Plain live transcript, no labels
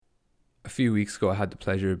few weeks ago, I had the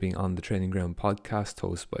pleasure of being on the Training Ground podcast,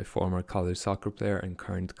 hosted by former college soccer player and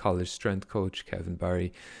current college strength coach Kevin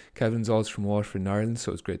Barry. Kevin's also from Waterford in Ireland,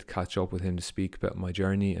 so it's great to catch up with him to speak about my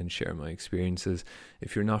journey and share my experiences.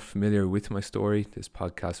 If you're not familiar with my story, this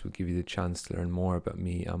podcast will give you the chance to learn more about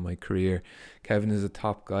me and my career. Kevin is a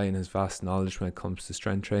top guy and has vast knowledge when it comes to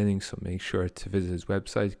strength training, so make sure to visit his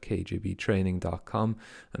website, kjbtraining.com,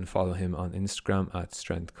 and follow him on Instagram at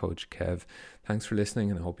strengthcoachkev. Thanks for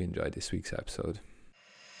listening, and I hope you enjoyed this week's episode.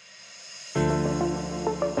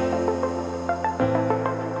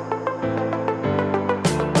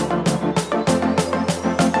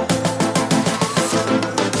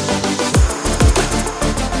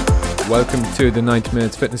 Welcome to the 90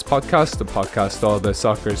 Minutes Fitness Podcast, the podcast all about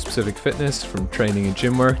soccer-specific fitness, from training and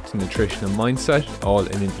gym work to nutrition and mindset, all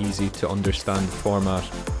in an easy-to-understand format.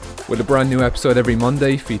 With a brand new episode every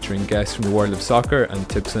Monday featuring guests from the world of soccer and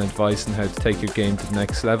tips and advice on how to take your game to the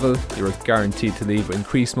next level, you're guaranteed to leave with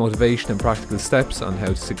increased motivation and practical steps on how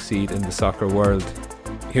to succeed in the soccer world.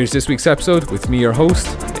 Here's this week's episode with me, your host,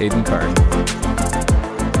 Aidan Byrne.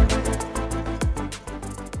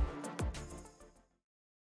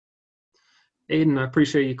 Aidan, I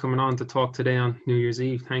appreciate you coming on to talk today on New Year's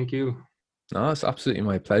Eve. Thank you. No, it's absolutely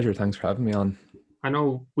my pleasure. Thanks for having me on. I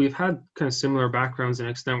know we've had kind of similar backgrounds in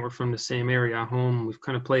extent. We're from the same area at home. We've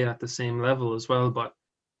kind of played at the same level as well, but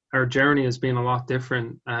our journey has been a lot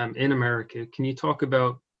different in America. Can you talk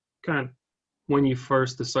about kind of when you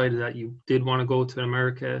first decided that you did want to go to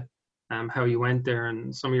America, how you went there,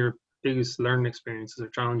 and some of your biggest learning experiences or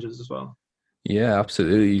challenges as well? Yeah,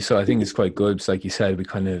 absolutely. So I think it's quite good. So like you said, we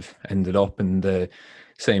kind of ended up in the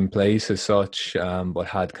same place as such, but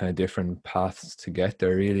had kind of different paths to get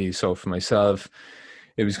there, really. So for myself,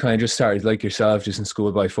 it was kind of just started like yourself, just in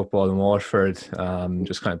schoolboy football in Waterford.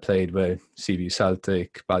 Just kind of played with Seaview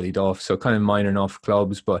Celtic, Ballyduff, so kind of minor enough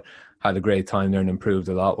clubs, but had a great time there and improved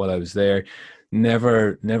a lot while I was there.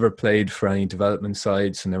 Never played for any development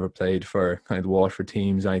sides, so never played for kind of the Waterford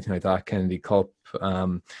teams, anything like that, Kennedy Cup.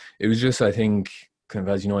 It was just, I think, kind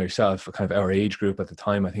of, as you know yourself, kind of our age group at the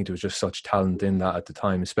time, I think there was just such talent in that at the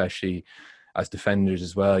time, especially as defenders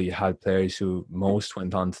as well. You had players who most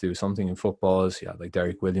went on to do something in footballs. You had like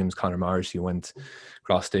Derek Williams, Conor Morris, who went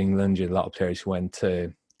across to England. You had a lot of players who went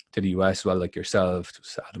to the US as well, like yourself. There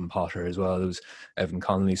was Adam Potter as well. There was Evan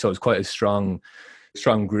Connolly. So it was quite a strong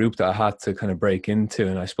group that I had to kind of break into.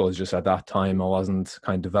 And I suppose just at that time, I wasn't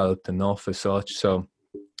kind of developed enough as such. So,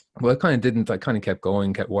 well, I kind of kept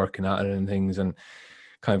going, kept working at it and things, and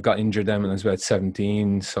kind of got injured then when I was about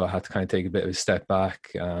 17. So I had to kind of take a bit of a step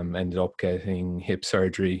back, ended up getting hip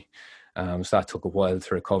surgery. So that took a while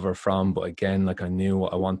to recover from. But again, like I knew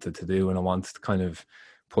what I wanted to do, and I wanted to kind of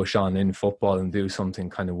push on in football and do something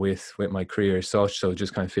kind of with my career as such. So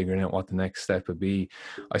just kind of figuring out what the next step would be.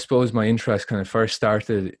 I suppose my interest kind of first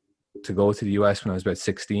started to go to the US when I was about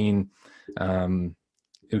 16.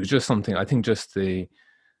 It was just something, I think, just the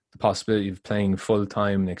possibility of playing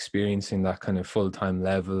full-time and experiencing that kind of full-time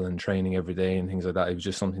level and training every day and things like that. It was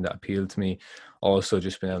just something that appealed to me. Also,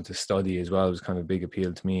 just being able to study as well was kind of a big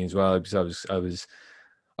appeal to me as well, because I was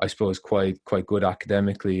I suppose quite good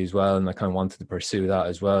academically as well, and I kind of wanted to pursue that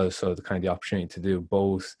as well. So the kind of the opportunity to do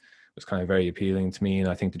both was kind of very appealing to me. And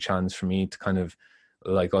I think the chance for me to kind of,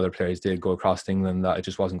 like other players did, go across to England, that it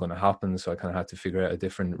just wasn't going to happen. So I kind of had to figure out a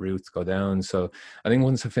different route to go down. So I think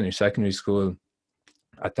once I finished secondary school,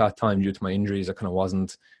 at that time, due to my injuries, I kind of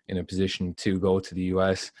wasn't in a position to go to the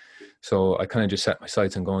US. So I kind of just set my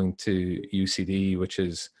sights on going to UCD, which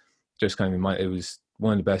is just kind of it was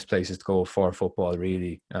one of the best places to go for football,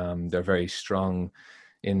 really. They're very strong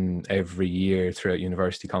in every year throughout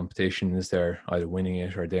university competitions. They're either winning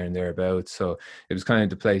it or there and thereabouts. So it was kind of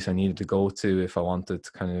the place I needed to go to if I wanted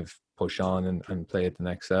to kind of push on and play at the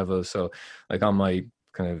next level. So like on my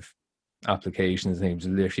kind of applications, it was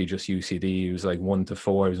literally just UCD. It was like 1 to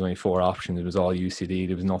 4. It was only 4 options. It was all UCD.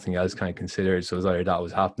 There was nothing else kind of considered. So it was either that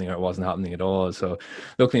was happening or it wasn't happening at all. So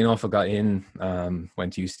luckily enough, I got in,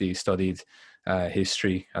 went to UCD, studied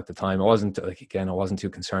history at the time. I wasn't too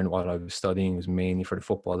concerned what I was studying. It was mainly for the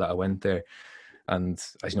football that I went there. And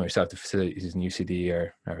as you know yourself, the facilities in UCD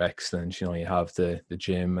are excellent. You know, you have the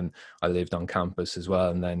gym, and I lived on campus as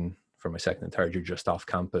well. And then for my second and third year, just off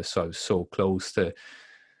campus. So I was so close to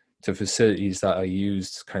facilities that I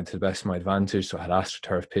used kind of to the best of my advantage. So I had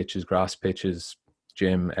AstroTurf pitches, grass pitches,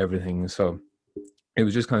 gym, everything. So it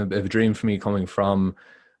was just kind of a bit of a dream for me coming from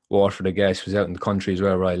Waterford, I guess. Was out in the country as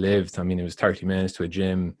well where I lived. I mean, it was 30 minutes to a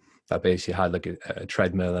gym that basically had like a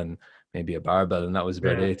treadmill and maybe a barbell, and that was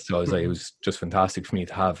about it. So I was like, it was just fantastic for me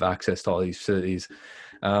to have access to all these facilities.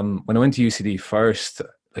 When I went to UCD first,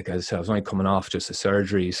 like as I said, I was only coming off just a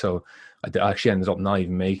surgery, so actually ended up not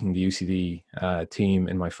even making the UCD team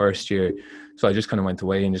in my first year. So I just kind of went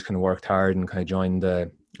away and just kind of worked hard and kind of joined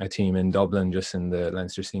a team in Dublin, just in the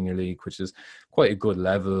Leinster Senior League, which is quite a good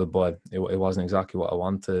level, but it wasn't exactly what I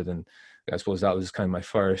wanted. And I suppose that was kind of my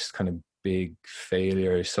first kind of big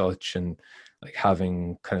failure as such, and like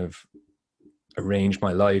having kind of arrange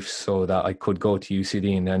my life so that I could go to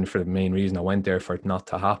UCD, and then for the main reason I went there for it not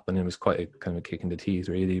to happen. It was quite a kind of a kick in the teeth,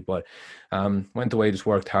 really. But went away, just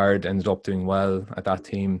worked hard, ended up doing well at that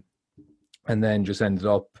team, and then just ended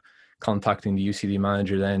up contacting the UCD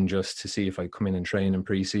manager then just to see if I'd come in and train in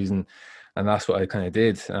pre-season. And that's what I kind of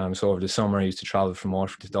did. So over the summer, I used to travel from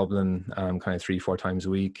Waterford to Dublin kind of 3-4 times a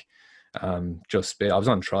week. I was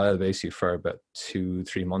on trial basically for about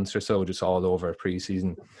 2-3 months or so, just all over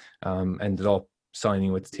pre-season. Ended up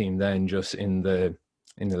signing with the team then just in the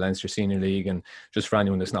Leinster Senior League. And just for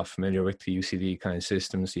anyone that's not familiar with the UCD kind of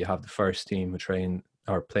system, so you have the first team who train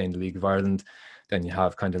or play in the League of Ireland. Then you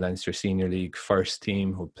have kind of Leinster Senior League first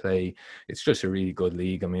team who play. It's just a really good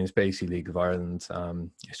league. I mean, it's basically League of Ireland.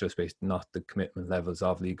 It's just based not the commitment levels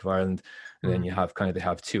of League of Ireland. And then you have they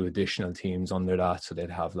have 2 additional teams under that. So they'd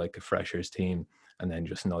have like a freshers team and then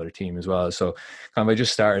just another team as well. So kind of I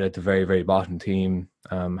just started at the very, very bottom team,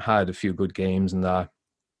 had a few good games in that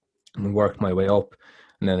and worked my way up.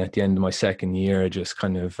 And then at the end of my second year, I just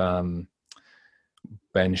kind of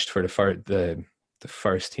benched for the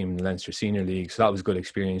first team in the Leinster Senior League. So that was a good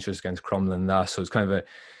experience just against Crumlin and that. So it's kind of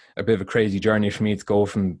a bit of a crazy journey for me to go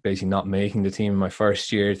from basically not making the team in my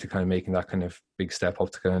first year to kind of making that kind of big step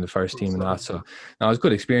up to kind of the first team and that. So that was a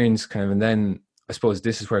good experience kind of. And then I suppose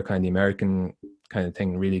this is where kind of the American kind of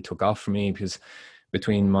thing really took off for me, because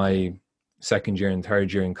between my second year and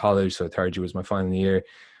third year in college, so third year was my final year,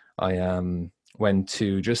 I went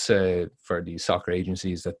to just for these soccer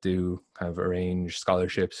agencies that do kind of arrange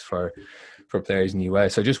scholarships for players in the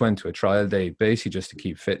US. I just went to a trial day basically just to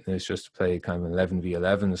keep fitness, just to play kind of an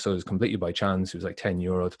 11v11. So it was completely by chance. It was like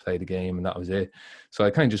 €10 to play the game and that was it. So I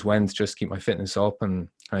kind of just went just to keep my fitness up, and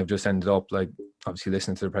kind of just ended up like obviously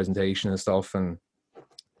listening to the presentation and stuff, and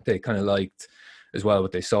they kind of liked as well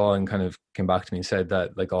what they saw and kind of came back to me and said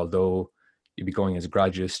that like although you'd be going as a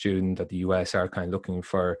graduate student, that the US are kind of looking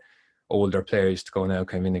for older players to go now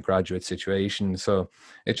kind of in a graduate situation. So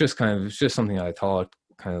it's just something I thought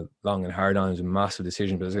kind of long and hard on. It was a massive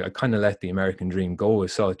decision, but I kind of let the American dream go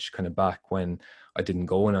as such kind of back when I didn't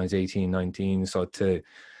go when I was 18, 19. So to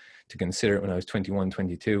consider it when I was 21,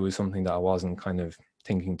 22 was something that I wasn't kind of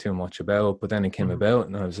thinking too much about. But then it came about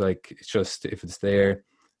and I was like, it's just, if it's there,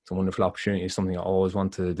 it's a wonderful opportunity. It's something I always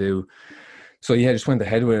wanted to do. So yeah, just went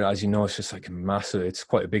ahead with it. As you know, it's just like it's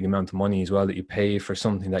quite a big amount of money as well that you pay for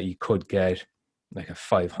something that you could get like a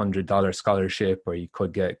 $500 scholarship, or you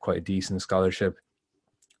could get quite a decent scholarship.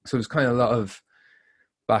 So there's kind of a lot of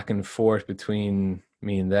back and forth between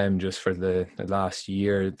me and them just for the last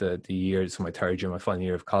year, so my third year, my final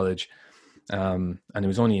year of college. And it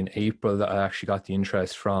was only in April that I actually got the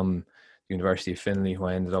interest from the University of Findlay, who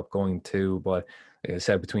I ended up going to. But like I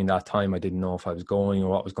said, between that time, I didn't know if I was going or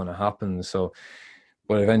what was going to happen. So,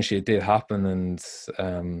 but eventually it did happen,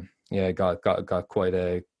 and I got quite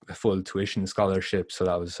a full tuition scholarship. So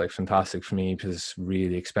that was like fantastic for me, because it's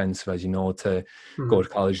really expensive, as you know, to go to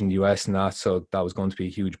college in the US and that. So that was going to be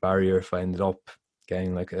a huge barrier if I ended up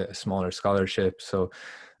getting like a smaller scholarship. So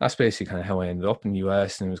that's basically kind of how I ended up in the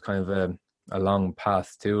US, and it was kind of a long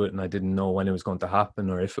path to it, and I didn't know when it was going to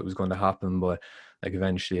happen or if it was going to happen, but like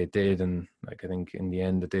eventually it did, and like I think in the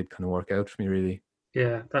end it did kind of work out for me, really.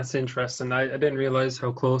 Yeah, that's interesting. I didn't realize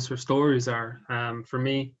how close our stories are. For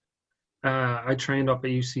me, I trained up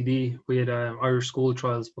at UCD. We had Irish school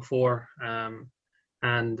trials before,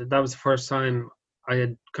 and that was the first time I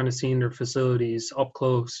had kind of seen their facilities up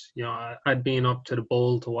close. You know, I'd been up to the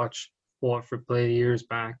Bowl to watch Waterford play years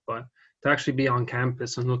back, but to actually be on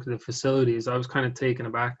campus and look at the facilities, I was kind of taken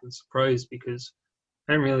aback and surprised, because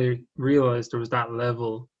I didn't really realize there was that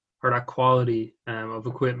level or that quality of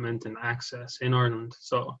equipment and access in Ireland.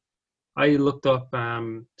 So I looked up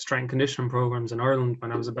strength and conditioning programs in Ireland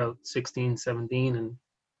when I was about 16, 17, and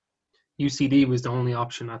UCD was the only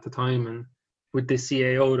option at the time. And with the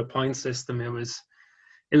CAO, the point system, it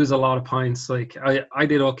was a lot of points. Like I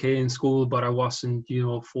did okay in school, but I wasn't,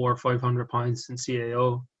 400 or 500 points in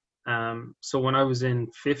CAO. So when I was in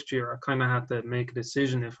fifth year, I kind of had to make a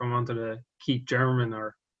decision if I wanted to keep German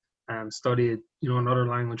or study, another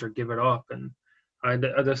language, or give it up. And I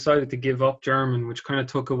decided to give up German, which kind of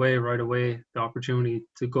took away right away the opportunity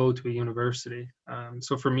to go to a university.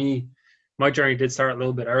 So for me, my journey did start a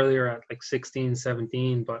little bit earlier at like 16,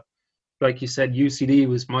 17, but like you said, UCD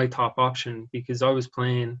was my top option because I was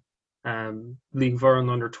playing League Ireland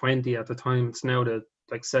under 20 at the time. It's now the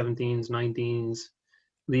like 17s, 19s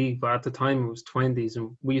league, but at the time it was 20s,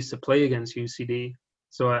 and we used to play against UCD.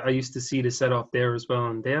 So I used to see the setup there as well,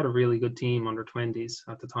 and they had a really good team under 20s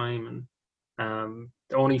at the time. And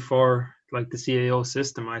only for like the CAO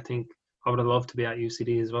system, I think I would have loved to be at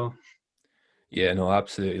UCD as well. Yeah, no,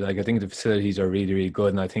 absolutely. Like I think the facilities are really, really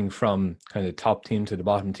good, and I think from kind of top team to the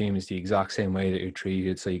bottom team is the exact same way that you're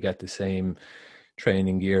treated. So you get the same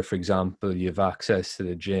training gear, for example, you have access to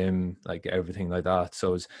the gym, like everything like that.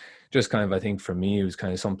 So it's just kind of, I think for me, it was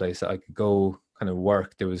kind of someplace that I could go kind of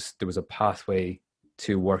work. There was a pathway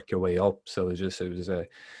to work your way up. So it was a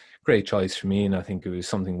great choice for me, and I think it was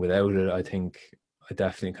something without it, I think I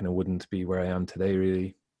definitely kind of wouldn't be where I am today,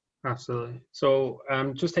 really. Absolutely. So,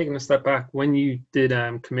 just taking a step back, when you did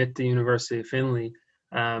commit to University of Finley,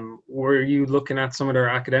 were you looking at some of their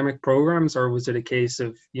academic programs, or was it a case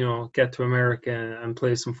of, get to America and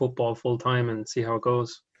play some football full time and see how it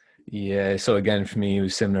goes? Yeah, so again, for me, it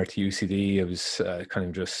was similar to UCD. I was kind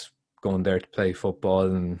of just going there to play football,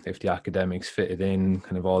 and if the academics fitted in,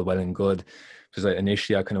 kind of all well and good. Because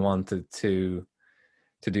initially, I kind of wanted to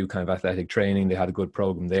do kind of athletic training. They had a good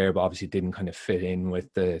program there, but obviously didn't kind of fit in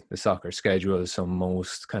with the soccer schedule. So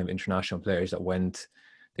most kind of international players that went,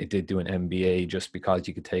 they did do an MBA just because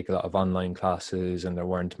you could take a lot of online classes, and there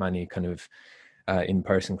weren't many kind of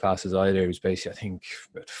in-person classes either. It was basically, I think,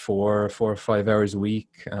 about 4 or 5 hours a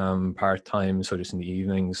week, part-time, so just in the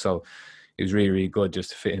evenings. So it was really, really good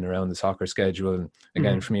just to fit in around the soccer schedule. And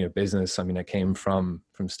again, Mhm. for me, a business, I mean, I came from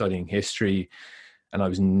studying history, and I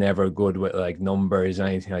was never good with like numbers or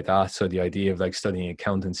anything like that. So the idea of like studying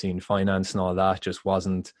accountancy and finance and all that just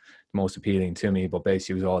wasn't the most appealing to me, but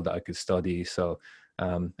basically it was all that I could study. So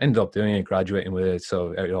ended up doing it, graduating with it.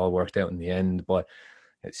 So it all worked out in the end, but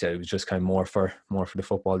it was just kind of more for the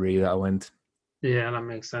football really that I went. Yeah, that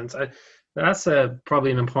makes sense. That's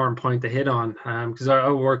probably an important point to hit on, because I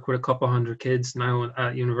work with a couple hundred kids now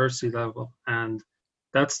at university level, and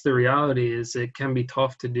that's the reality. Is it can be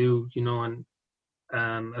tough to do,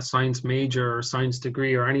 a science major or science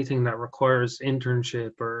degree or anything that requires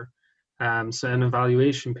internship or so an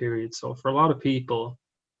evaluation period. So for a lot of people,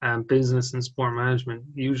 business and sport management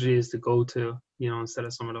usually is the go-to, instead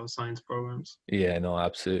of some of those science programs. Yeah, no,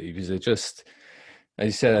 absolutely. Because it just, as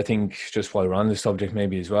you said, I think just while we're on the subject,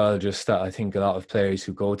 maybe as well, just that I think a lot of players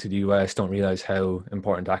who go to the US don't realize how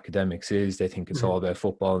important academics is. They think it's Mhm. all about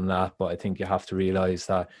football and that, but I think you have to realize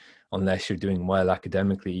that unless you're doing well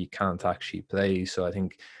academically, you can't actually play. So I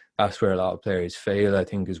think that's where a lot of players fail. I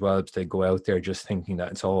think as well, because they go out there just thinking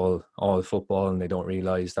that it's all football, and they don't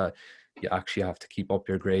realize that you actually have to keep up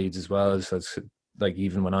your grades as well. So it's like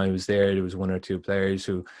even when I was there was one or two players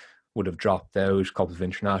who would have dropped out, a couple of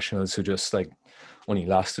internationals who just like only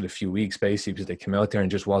lasted a few weeks basically because they came out there and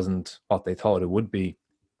just wasn't what they thought it would be.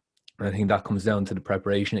 And I think that comes down to the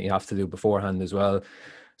preparation that you have to do beforehand as well.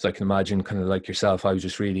 So I can imagine kind of like yourself, I was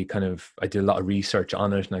just really I did a lot of research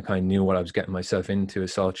on it, and I kind of knew what I was getting myself into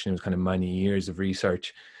as such. And it was kind of many years of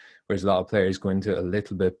research, whereas a lot of players go into it a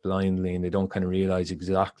little bit blindly and they don't kind of realize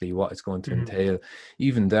exactly what it's going to Mhm. entail.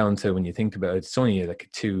 Even down to when you think about it, it's only like a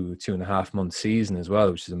 2.5 month season as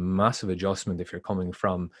well, which is a massive adjustment if you're coming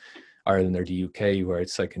from Ireland or the UK, where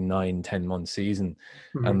it's like a 9-10 month season.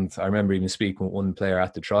 Mhm. And I remember even speaking with one player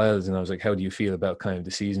at the trials, and I was like, how do you feel about kind of the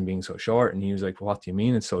season being so short? And he was like, well, what do you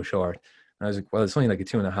mean it's so short? And I was like, well, it's only like a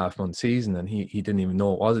 2.5 month season. And he didn't even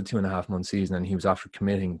know it was a 2.5 month season, and he was after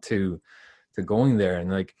committing to going there. And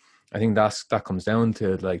like I think that comes down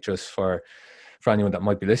to like, just for anyone that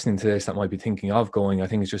might be listening to this that might be thinking of going, I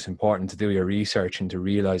think it's just important to do your research and to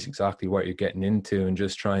realize exactly what you're getting into, and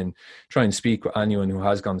just try and speak with anyone who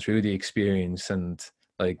has gone through the experience, and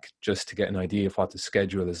like just to get an idea of what the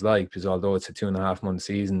schedule is like. Because although it's a 2.5 month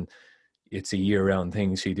season, it's a year-round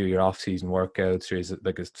thing. So you do your off-season workouts. There's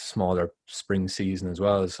like a smaller spring season as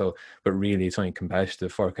well. So, but really, it's only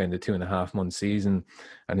competitive for kind of 2.5 month season.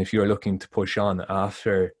 And if you're looking to push on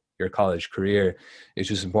after your college career, it's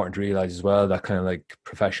just important to realize as well that kind of like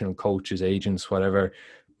professional coaches, agents, whatever,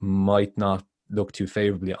 might not look too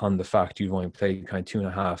favorably on the fact you've only played kind of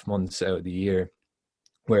 2.5 months out of the year.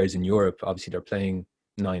 Whereas in Europe, obviously they're playing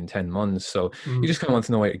 9-10 months. So you Mhm. just kind of want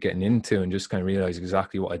to know what you're getting into, and just kind of realize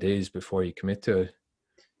exactly what it is before you commit to it.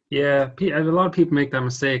 Yeah, a lot of people make that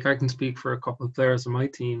mistake. I can speak for a couple of players on my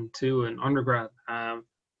team too in undergrad.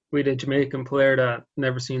 We had a Jamaican player that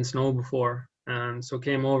never seen snow before, and so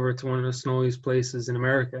came over to one of the snowiest places in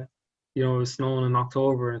America. It was snowing in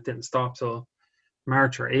October and it didn't stop till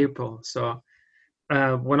March or April. So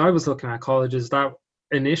when I was looking at colleges, that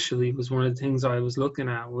initially was one of the things I was looking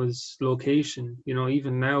at was location. You know,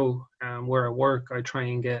 even now, where I work, I try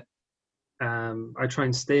and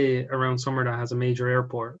stay around somewhere that has a major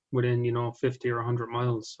airport within, 50 or 100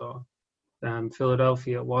 miles. So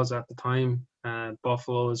Philadelphia it was at the time,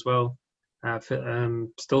 Buffalo as well,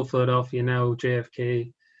 still Philadelphia now,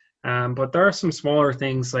 JFK. But there are some smaller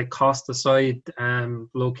things like cost aside,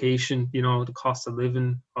 location, the cost of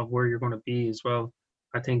living of where you're going to be as well,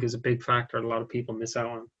 I think is a big factor a lot of people miss out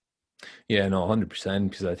on. Yeah, no, 100%.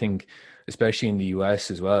 Because I think, especially in the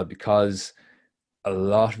US as well, because a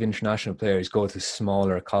lot of international players go to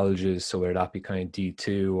smaller colleges, so whether that be kind of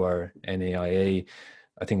D2 or NAIA,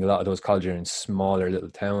 I think a lot of those colleges are in smaller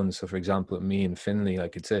little towns. So, for example, me in Finley,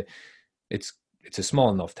 like it's it's a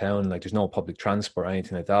small enough town. Like there's no public transport or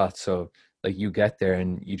anything like that. So like you get there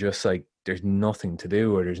and you just like there's nothing to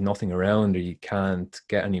do or there's nothing around or you can't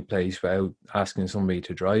get any place without asking somebody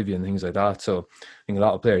to drive you and things like that. So I think a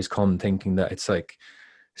lot of players come thinking that it's like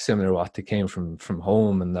similar to what they came from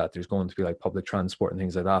home and that there's going to be like public transport and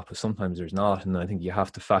things like that, but sometimes there's not. And I think you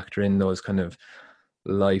have to factor in those kind of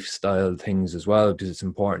lifestyle things as well, because it's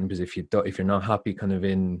important. Because if you're not happy kind of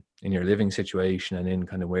in your living situation and in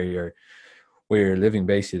kind of where you're living,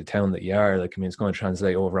 basically the town that you are, like, I mean, it's going to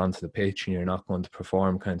translate over onto the pitch and you're not going to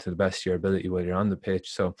perform kind of to the best of your ability while you're on the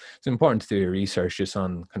pitch. So it's important to do your research just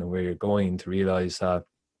on kind of where you're going, to realize that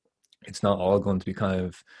it's not all going to be kind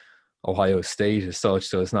of Ohio State as such.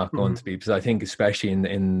 So it's not going Mhm. to be, because I think especially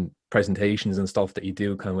in presentations and stuff that you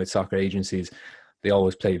do kind of with soccer agencies, they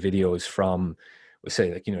always play videos from,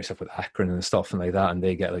 say, like, stuff with Akron and stuff and like that, and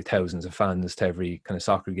they get like thousands of fans to every kind of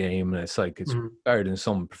soccer game, and it's like it's Mhm. better than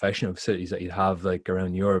some professional facilities that you'd have like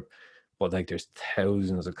around Europe. But like there's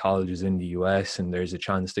thousands of colleges in the US, and there's a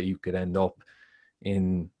chance that you could end up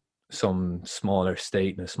in some smaller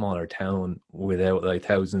state in a smaller town without like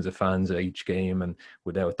thousands of fans at each game and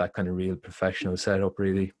without that kind of real professional setup,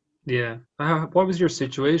 really. Yeah. What was your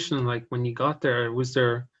situation like when you got there? Was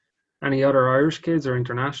there any other Irish kids or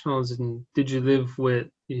internationals, and did you live with,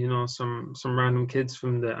 some random kids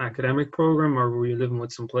from the academic program, or were you living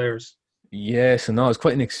with some players? Yeah, so no, it's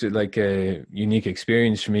quite like a unique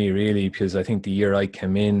experience for me, really, because I think the year I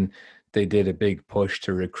came in, they did a big push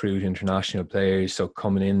to recruit international players. So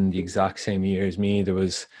coming in the exact same year as me, there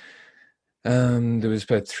was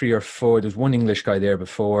about three or four. There was one English guy there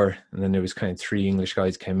before, and then there was kind of three English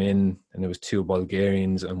guys came in, and there was two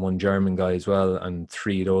Bulgarians and one German guy as well, and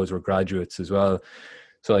three of those were graduates as well.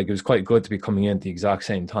 So like it was quite good to be coming in at the exact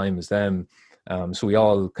same time as them. So we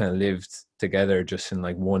all kind of lived together just in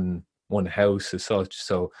like one house as such.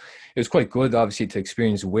 So it was quite good, obviously, to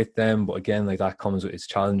experience with them. But again, like that comes with its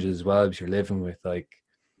challenges as well, because you're living with like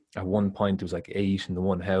at one point there was like eight in the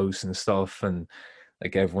one house and stuff, and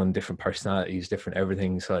like everyone different personalities, different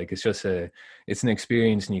everything. So like it's an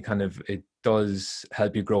experience, and you kind of, it does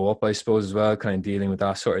help you grow up, I suppose, as well, kind of dealing with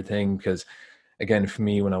that sort of thing. Because again, for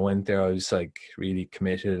me, when I went there, I was like really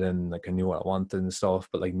committed and like I knew what I wanted and stuff,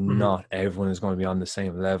 but like Hmm. not everyone is going to be on the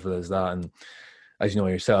same level as that. And as you know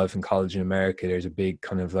yourself, in college in America, there's a big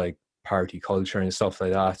kind of like party culture and stuff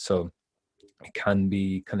like that. So it can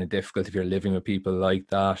be kind of difficult if you're living with people like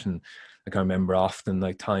that. And like I remember often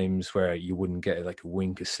like times where you wouldn't get like a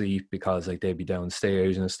wink of sleep because like they'd be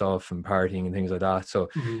downstairs and stuff and partying and things like that. So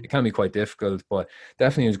Hmm. it can be quite difficult, but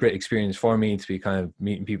definitely it was a great experience for me to be kind of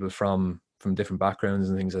meeting people from different backgrounds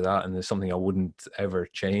and things like that. And it's something I wouldn't ever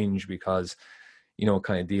change, because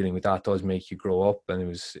kind of dealing with that does make you grow up. And it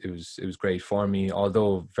was great for me,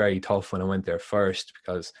 although very tough when I went there first,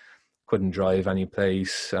 because couldn't drive any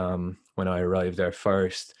place when I arrived there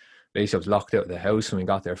first. Basically, I was locked out of the house when we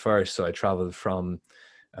got there first. So I traveled from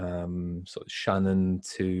Shannon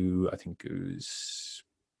to, I think it was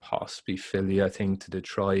possibly Philly, I think, to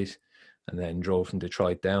Detroit, and then drove from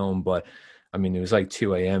Detroit down. But I mean, it was like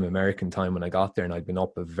 2 a.m. American time when I got there, and I'd been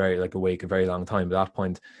up awake a very long time. At that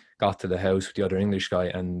point, got to the house with the other English guy,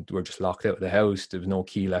 and we're just locked out of the house. There was no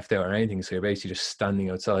key left out or anything. So you're basically just standing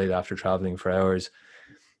outside after traveling for hours,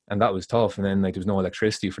 and that was tough. And then like there was no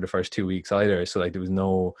electricity for the first 2 weeks either, so like there was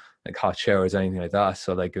no like hot showers, anything like that.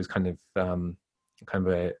 So like it was kind of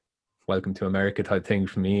a welcome to America type thing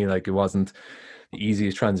for me. Like it wasn't the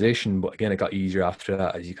easiest transition, but again it got easier after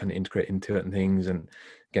that as you kind of integrate into it and things. And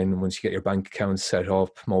again, once you get your bank accounts set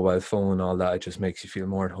up, mobile phone, all that, it just makes you feel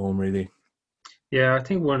more at home, really. Yeah, I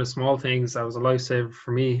think one of the small things that was a lifesaver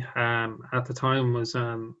for me at the time was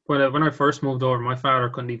when I first moved over, my father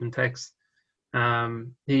couldn't even text.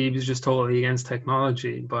 He was just totally against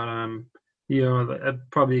technology. But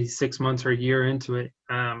probably 6 months or a year into it,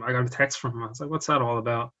 I got a text from him. I was like, "What's that all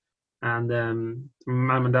about?" And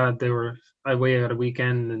mom and dad, they were away at a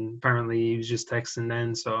weekend, and apparently he was just texting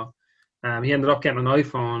then. So he ended up getting an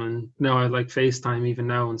iPhone, and now I like FaceTime even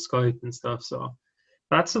now and Skype and stuff. So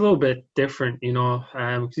that's a little bit different,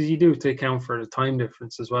 because you do have to account for the time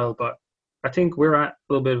difference as well. But I think we're at a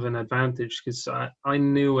little bit of an advantage because I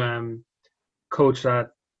knew coach that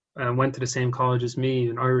went to the same college as me,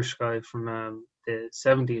 an Irish guy from the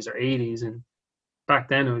 70s or 80s, and back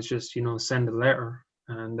then it was just send a letter,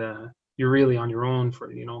 and you're really on your own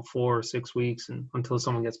for 4 or 6 weeks and until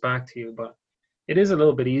someone gets back to you. But it is a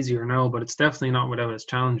little bit easier now, but it's definitely not without its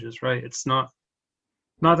challenges, right? It's not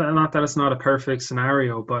that it's not a perfect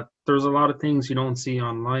scenario, but there's a lot of things you don't see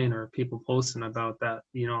online or people posting about that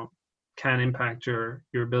can impact your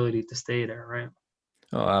ability to stay there, right?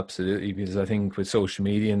 Oh, absolutely. Because I think with social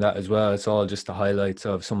media and that as well, it's all just the highlights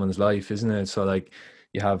of someone's life, isn't it? So like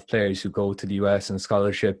you have players who go to the US and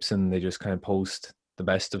scholarships and they just kind of post the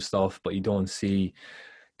best of stuff, but you don't see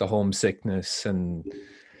the homesickness and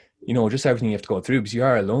just everything you have to go through because you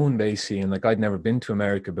are alone basically. And like I'd never been to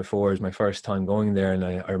America before. It was my first time going there. And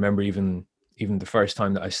I remember even the first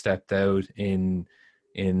time that I stepped out in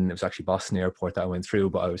it was actually Boston airport that I went through,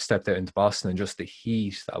 but I was stepped out into Boston and just the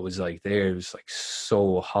heat that was like there, it was like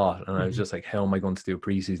so hot. And I was Mm-hmm. just like, how am I going to do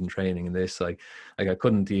preseason training in this? Like I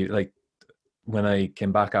couldn't do like when I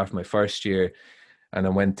came back after my first year and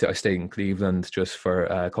I stayed in Cleveland just for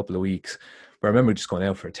a couple of weeks. But I remember just going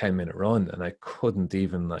out for a 10-minute run and I couldn't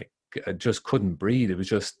even I just couldn't breathe. It was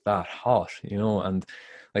just that hot, and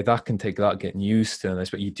like that can take a lot getting used to. And I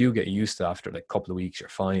suppose you do get used to after like a couple of weeks, you're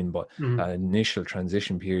fine. But Mm-hmm. that initial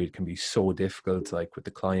transition period can be so difficult, like with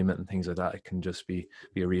the climate and things like that. It can just be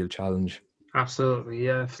a real challenge. Absolutely,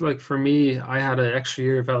 yeah. Like for me, I had an extra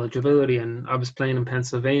year of eligibility, and I was playing in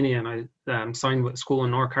Pennsylvania, and I signed with a school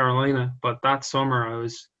in North Carolina. But that summer, I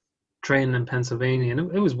was training in Pennsylvania,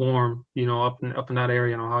 and it was warm. Up in that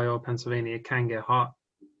area in Ohio, Pennsylvania, it can get hot,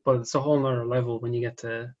 but it's a whole nother level when you get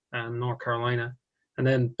to North Carolina. And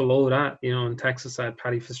then below that, in Texas, I had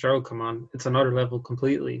Patty Fitzgerald come on. It's another level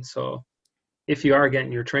completely. So if you are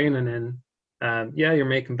getting your training in, yeah, you're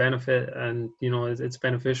making benefit, and it's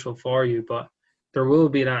beneficial for you. But there will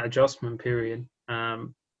be that adjustment period.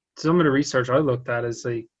 Some of the research I looked at is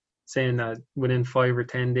like saying that within 5 or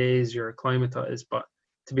 10 days you're acclimatized. But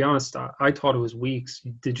to be honest, I thought it was weeks.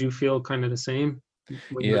 Did you feel kind of the same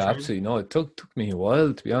when you were Yeah, training? absolutely. No, it took me a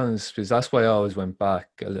while to be honest, because that's why I always went back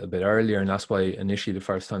a little bit earlier, and that's why initially the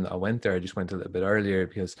first time that I went there, I just went a little bit earlier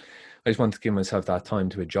because I just wanted to give myself that time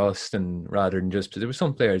to adjust, and rather than just because there were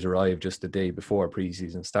some players arrived just the day before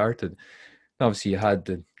preseason started. And obviously, you had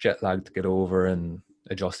the jet lag to get over and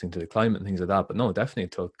adjusting to the climate and things like that. But no, it definitely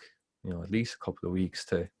took at least a couple of weeks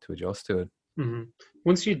to adjust to it. Hmm.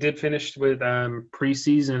 Once you did finish with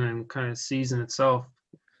preseason and kind of season itself,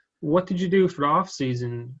 what did you do for the off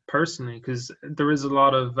season personally? Because there is a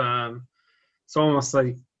lot of it's almost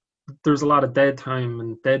like there's a lot of dead time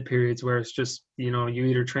and dead periods where it's just you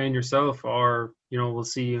either train yourself or we'll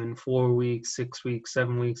see you in 4 weeks, 6 weeks,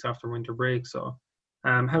 7 weeks after winter break. So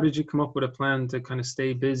how did you come up with a plan to kind of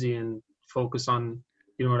stay busy and focus on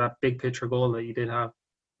that big picture goal that you did have?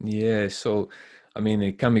 Yeah, so I mean,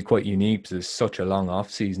 it can be quite unique because it's such a long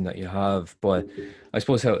off season that you have. But I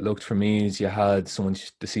suppose how it looked for me is you had someone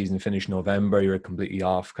the season finished November, you were completely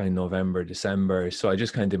off kind of November, December. So I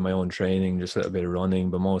just kind of did my own training, just a little bit of running,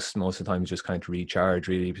 but most of the time just kind of to recharge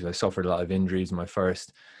really because I suffered a lot of injuries in my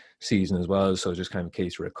first season as well. So it was just kind of a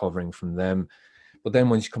case of recovering from them. But then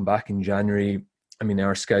once you come back in January, I mean,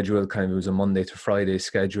 our schedule kind of was a Monday to Friday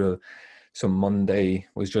schedule. So Monday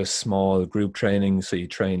was just small group training. So you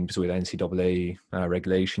train because with NCAA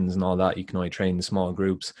regulations and all that, you can only train in small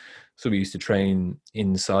groups. So we used to train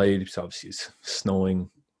inside. So obviously it's snowing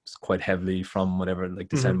quite heavily from whatever like Hmm.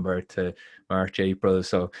 December to March, April.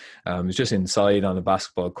 So it's just inside on a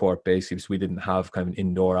basketball court basically because we didn't have kind of an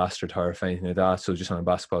indoor astroturf or anything like that. So just on a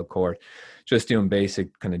basketball court, just doing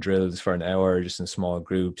basic kind of drills for an hour, just in small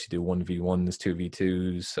groups. You do 1v1s,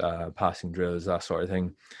 2v2s, passing drills, that sort of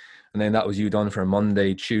thing. And then that was you done for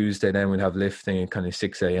Monday. Tuesday, then we'd have lifting at kind of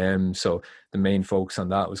 6 a.m. So the main focus on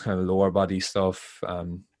that was kind of lower body stuff,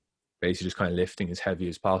 basically just kind of lifting as heavy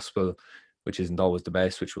as possible, which isn't always the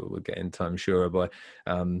best, which we'll get into, I'm sure. But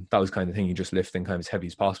that was kind of thing, you just lifting kind of as heavy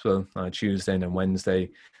as possible on a Tuesday. And then Wednesday,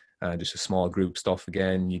 just a small group stuff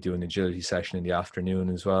again. You do an agility session in the afternoon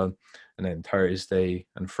as well. And then Thursday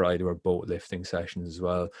and Friday were both lifting sessions as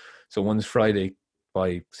well. So once Friday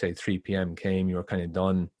by say 3 p.m. came, you were kind of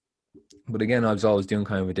done. But again, I was always doing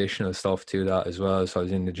kind of additional stuff to that as well. So I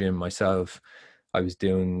was in the gym myself. I was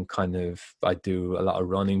doing I do a lot of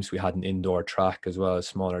running. So we had an indoor track as well, a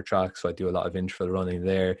smaller track. So I do a lot of interval running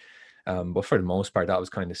there. But for the most part, that was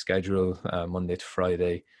kind of schedule, Monday to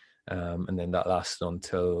Friday. And then that lasted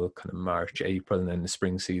until kind of March, April, and then the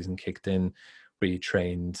spring season kicked in. We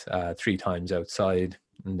trained 3 times outside,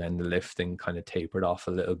 and then the lifting kind of tapered off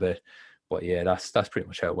a little bit. But yeah, that's pretty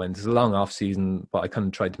much how it went. It's a long off season, but I kind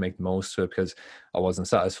of tried to make the most of it because I wasn't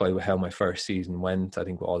satisfied with how my first season went. I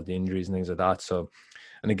think with all the injuries and things like that. So,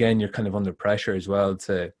 and again, you're kind of under pressure as well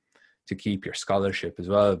to keep your scholarship as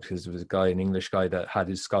well, because there was a guy, an English guy, that had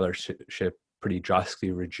his scholarship pretty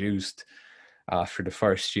drastically reduced after the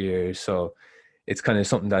first year. So it's kind of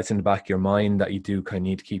something that's in the back of your mind that you do kind of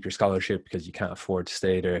need to keep your scholarship because you can't afford to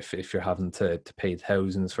stay there if you're having to pay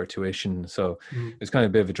thousands for tuition. So it's kind of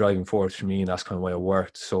a bit of a driving force for me, and that's kind of why I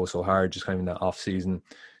worked so hard just kind of in that off season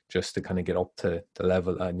just to kind of get up to the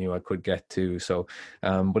level I knew I could get to. So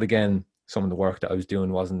but again, some of the work that I was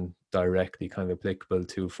doing wasn't directly kind of applicable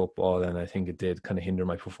to football, and I think it did kind of hinder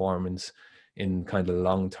my performance in kind of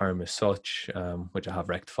long term as such, which I have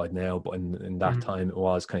rectified now. But in that time, it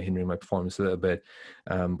was kind of hindering my performance a little bit.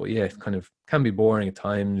 But yeah, it kind of can be boring at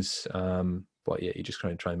times. But yeah, you just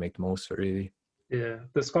kind of try and make the most of it, really. Yeah,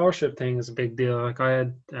 the scholarship thing is a big deal. Like, I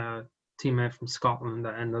had a teammate from Scotland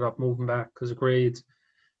that ended up moving back because of grades.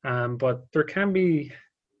 But there can be,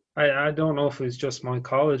 I don't know if it was just my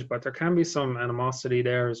college, but there can be some animosity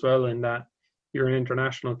there as well, in that you're an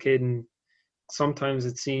international kid, and sometimes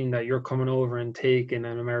it's seen that you're coming over and taking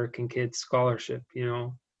an American kid's scholarship, you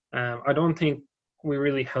know. I don't think we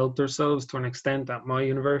really helped ourselves to an extent at my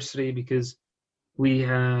university, because we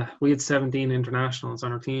had 17 internationals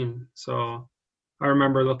on our team. So I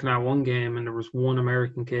remember looking at one game and there was one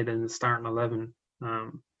American kid in the starting 11.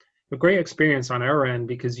 A great experience on our end,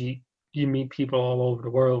 because you meet people all over the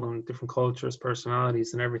world and different cultures,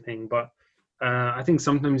 personalities, and everything. But I think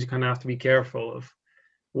sometimes you kind of have to be careful of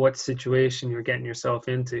what situation you're getting yourself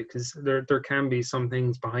into, because there can be some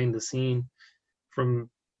things behind the scene from,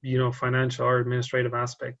 you know, financial or administrative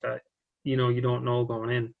aspect that, you know, you don't know going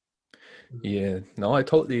in. Yeah, no, I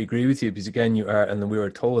totally agree with you, because again, you are, and we were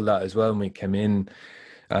told that as well when we came in.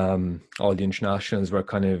 All the internationals were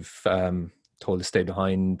kind of told to stay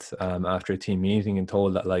behind after a team meeting, and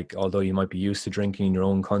told that, like, although you might be used to drinking in your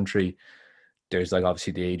own country, there's like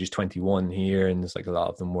obviously the age is 21 here, and there's like a lot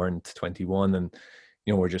of them weren't 21, and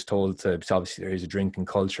you know, we're just told to, because obviously there is a drinking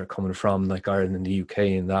culture coming from like Ireland and the UK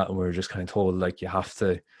and that, and we're just kind of told like you have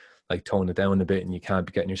to like tone it down a bit, and you can't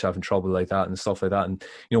be getting yourself in trouble like that and stuff like that. And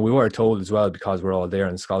you know, we were told as well, because we're all there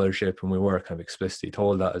on scholarship, and we were kind of explicitly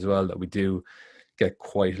told that as well, that we do get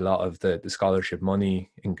quite a lot of the scholarship money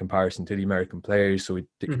in comparison to the American players. So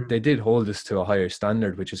they did hold us to a higher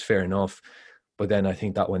standard, which is fair enough. But then I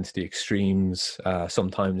think that went to the extremes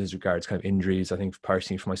sometimes as regards kind of injuries. I think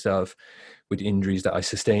personally for myself, with injuries that I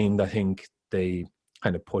sustained, I think they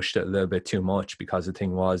kind of pushed it a little bit too much, because the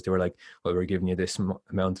thing was, they were like, well, we're giving you this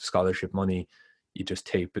amount of scholarship money, you just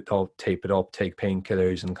tape it up, take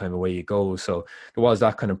painkillers, and kind of away you go. So there was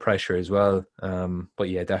that kind of pressure as well. But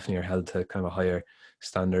yeah, definitely are held to kind of a higher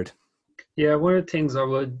standard. Yeah, one of the things I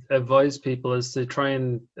would advise people is to try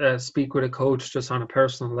and speak with a coach just on a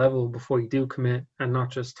personal level before you do commit, and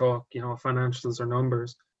not just talk, you know, financials or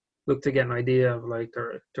numbers. Look to get an idea of like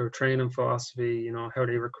their training philosophy, you know, how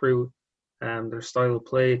they recruit, their style of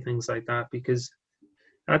play, things like that. Because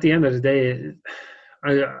at the end of the day,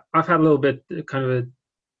 I've had a little bit kind of a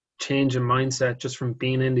change in mindset just from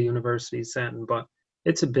being in the university setting, but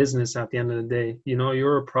it's a business at the end of the day. You know,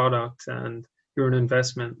 you're a product and you're an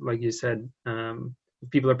investment, like you said. If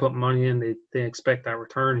people are putting money in, they expect that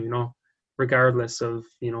return, you know, regardless of,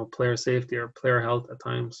 you know, player safety or player health at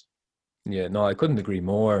times. Yeah, no, I couldn't agree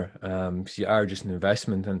more. You are just an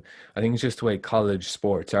investment, and I think it's just the way college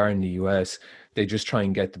sports are in the US. They just try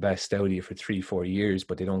and get the best out of you for 3-4 years,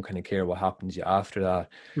 but they don't kind of care what happens to you after that.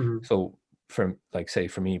 Mm-hmm. So, for like, say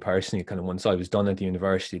for me personally, kind of once I was done at the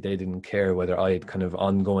university, they didn't care whether I had kind of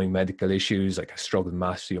ongoing medical issues. Like, I struggled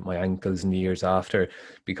massively with my ankles in the years after,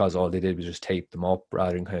 because all they did was just tape them up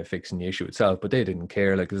rather than kind of fixing the issue itself. But they didn't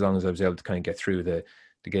care, like, as long as I was able to kind of get through the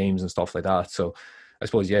games and stuff like that. So I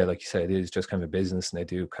suppose, yeah, like you said, it is just kind of a business, and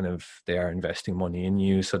they are investing money in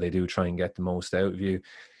you. So they do try and get the most out of you,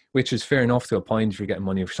 which is fair enough to a point. If you're getting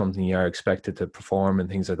money for something, you are expected to perform and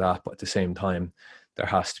things like that. But at the same time, there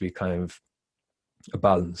has to be kind of a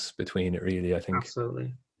balance between it, really, I think.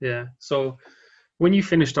 Absolutely. Yeah. So when you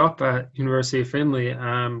finished up at University of Findlay,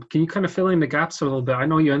 can you kind of fill in the gaps a little bit? I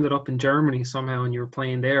know you ended up in Germany somehow and you were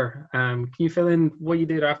playing there. Can you fill in what you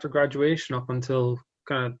did after graduation up until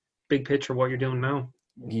kind of big picture what you're doing now?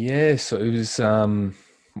 Yeah, so it was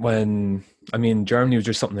when I mean, Germany was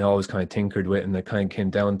just something I always kind of tinkered with, and it kind of came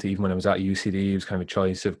down to, even when I was at UCD, it was kind of a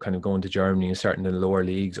choice of kind of going to Germany and starting in the lower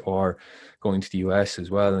leagues, or going to the US as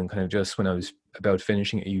well. And kind of just when I was about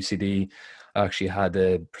finishing at UCD, I actually had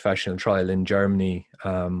a professional trial in Germany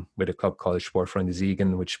with a club called Sportverein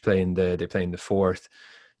Siegen, which they play in the fourth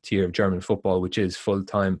tier of German football, which is full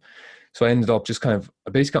time. So I ended up just I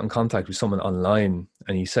basically got in contact with someone online,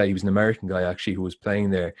 and he said, he was an American guy actually who was playing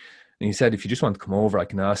there. And he said, if you just want to come over, I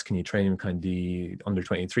can ask, can you train kind of the under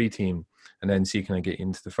 23 team, and then see, can I get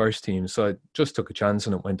into the first team? So I just took a chance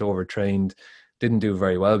and it went over, trained, didn't do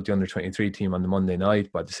very well with the under 23 team on the Monday night,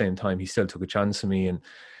 but at the same time, he still took a chance on me and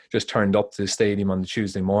just turned up to the stadium on the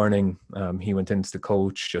Tuesday morning. He went into the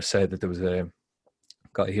coach, just said that there was a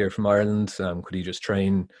guy here from Ireland, could he just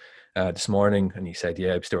train this morning? And he said,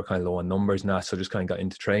 yeah, they were kind of low on numbers and that, so just kind of got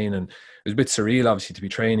into train. And it was a bit surreal, obviously, to be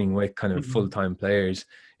training with kind of full-time players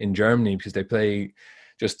in Germany, because they play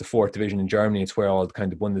just the fourth division in Germany. It's where all the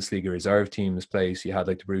kind of Bundesliga reserve teams play. So you had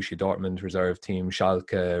like the Borussia Dortmund reserve team,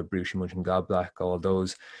 Schalke, Borussia Mönchengladbach, all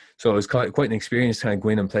those. So it was quite an experience to kind of go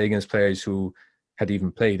in and play against players who had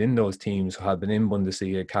even played in those teams, who had been in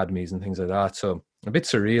Bundesliga academies and things like that. So a bit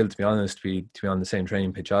surreal, to be honest, to be on the same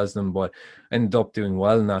training pitch as them, but ended up doing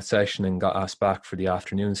well in that session and got asked back for the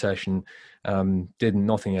afternoon session.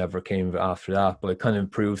 Nothing ever came of it after that, but it kind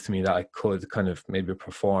of proved to me that I could kind of maybe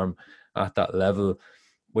perform at that level,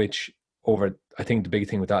 which I think the big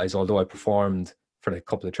thing with that is, although I performed for a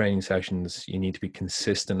couple of training sessions, you need to be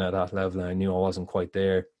consistent at that level, and I knew I wasn't quite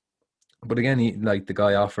there. But again, the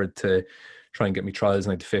guy offered to try and get me trials in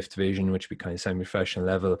like the fifth division, which would be kind of semi-professional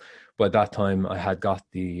level. But at that time, I had got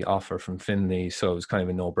the offer from Finley, so it was kind of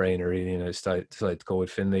a no-brainer really, and I decided to go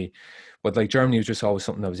with Finley. But like, Germany was just always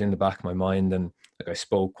something that was in the back of my mind, and like, I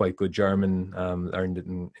spoke quite good German, learned it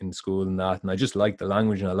in school and that, and I just liked the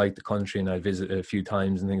language and I liked the country, and I visited a few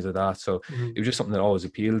times and things like that. So it was just something that always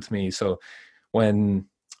appealed to me. So when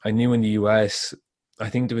I knew in the US, I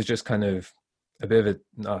think there was just kind of a bit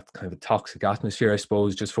of a toxic atmosphere, I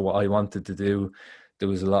suppose, just for what I wanted to do. There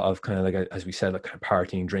was a lot of kind of like, as we said, like kind of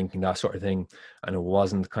partying, drinking, that sort of thing. And it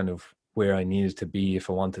wasn't kind of where I needed to be if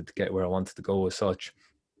I wanted to get where I wanted to go as such.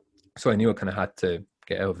 So I knew I kind of had to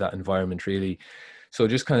get out of that environment really. So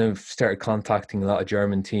just kind of started contacting a lot of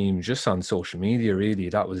German teams just on social media really.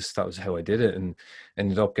 That was how I did it, and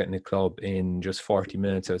ended up getting a club in just 40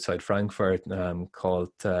 minutes outside Frankfurt,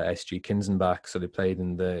 called SG Kinzenbach. So they played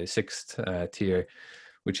in the sixth tier,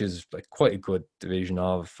 which is like quite a good division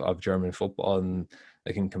of German football, and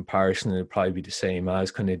like in comparison it'd probably be the same as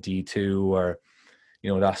kind of D2 or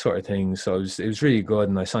that sort of thing. So it was really good,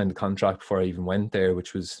 and I signed the contract before I even went there,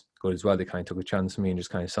 which was good as well. They kind of took a chance on me and just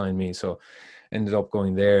kind of signed me. So ended up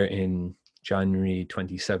going there in January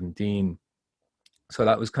 2017. So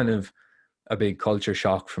that was kind of a big culture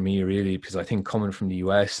shock for me really, because I think coming from the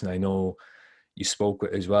US, and I know you spoke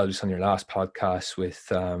as well just on your last podcast with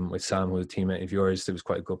Sam, who was a teammate of yours. It was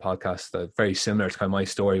quite a good podcast, very similar to kind of my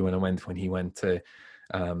story when he went to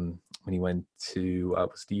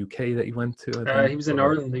was the UK that he went to? I think he was in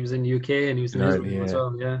Ireland, he was in the UK, and he was in Israel as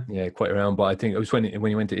well. Yeah, quite around. But I think it was when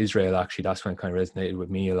he went to Israel, actually, that's when it kind of resonated with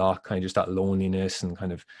me a lot. Kind of just that loneliness and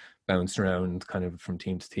kind of bouncing around kind of from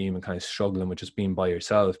team to team and kind of struggling with just being by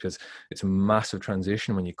yourself, because it's a massive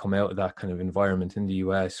transition when you come out of that kind of environment in the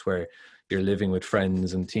US where you're living with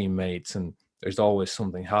friends and teammates and there's always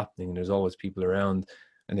something happening and there's always people around.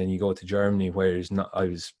 And then you go to Germany where I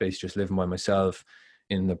was basically just living by myself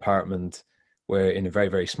in an apartment where in a very,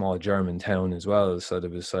 very small German town as well. So there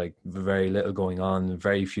was like very little going on.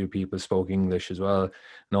 Very few people spoke English as well.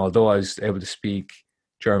 And although I was able to speak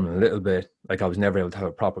German a little bit, like I was never able to have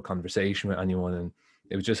a proper conversation with anyone. And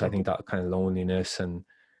it was just, I think that kind of loneliness and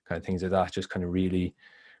kind of things like that just kind of really,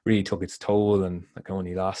 really took its toll. And like I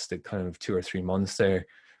only lasted kind of 2 or 3 months there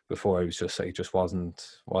before I was just like, it just wasn't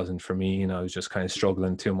for me. And I was just kind of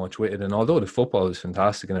struggling too much with it. And although the football was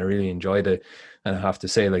fantastic and I really enjoyed it, and I have to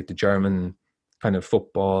say, like, the German kind of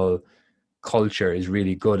football culture is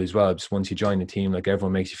really good as well. Just once you join the team, like,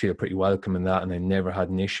 everyone makes you feel pretty welcome in that, and I never had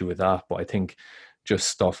an issue with that. But I think just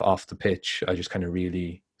stuff off the pitch, I just kind of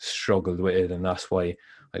really struggled with it, and that's why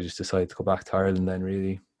I just decided to go back to Ireland then,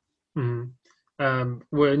 really.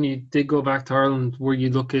 When you did go back to Ireland, were you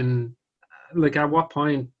looking, like, at what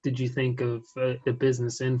point did you think of a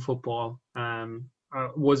business in football?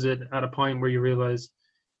 Was it at a point where you realized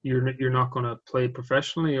you're not going to play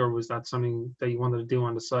professionally, or was that something that you wanted to do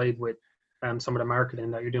on the side with some of the marketing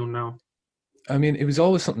that you're doing now? I mean, it was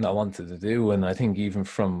always something I wanted to do. And I think even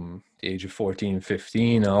from the age of 14,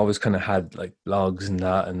 15, I always kind of had like blogs and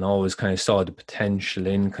that, and always kind of saw the potential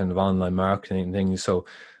in kind of online marketing and things. So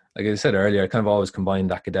like I said earlier, I kind of always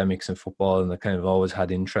combined academics and football, and I kind of always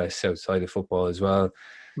had interests outside of football as well.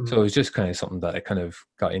 So it Mhm. was just kind of something that I kind of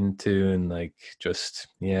got into, and like just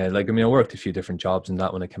yeah, like I mean, I worked a few different jobs in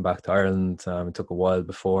that when I came back to Ireland. It took a while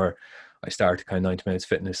before I started kind of 90 minutes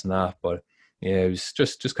fitness and that, but yeah, it was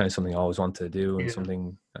just kind of something I always wanted to do and Yeah.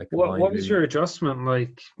 something I What combined was really. your adjustment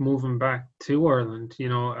like moving back to Ireland? You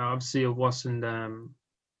know, obviously it wasn't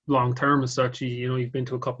long term as such. You know, you've been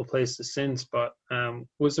to a couple of places since, but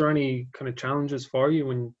was there any kind of challenges for you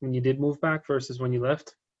when you did move back versus when you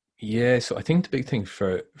left? Yeah, so I think the big thing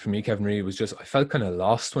for me, Kevin Reed, was just I felt kind of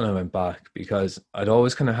lost when I went back because I'd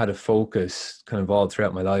always kind of had a focus kind of all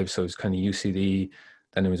throughout my life. So it was kind of UCD,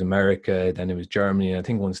 then it was America, then it was Germany. And I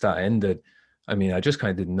think once that ended, I mean, I just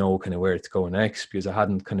kind of didn't know kind of where to go next because I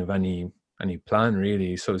hadn't kind of any plan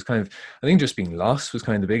really. So it was kind of I think just being lost was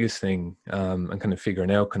kind of the biggest thing, and kind of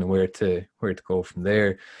figuring out kind of where to go from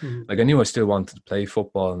there. Mhm. Like I knew I still wanted to play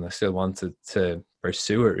football and I still wanted to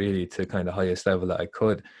pursue it really to kind of highest level that I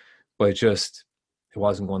could, but it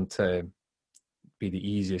wasn't going to be the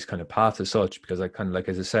easiest kind of path as such because I kind of like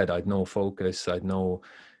as I said, I'd no focus, I'd no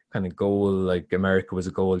kind of goal. Like America was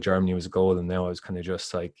a goal, Germany was a goal, and now I was kind of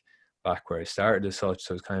just like back where I started as such.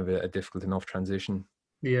 So it's kind of a difficult enough transition.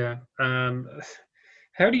 Yeah.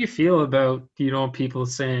 How do you feel about, people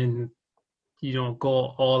saying,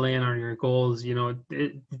 go all in on your goals? Do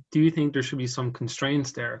you think there should be some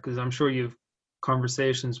constraints there? Because I'm sure you've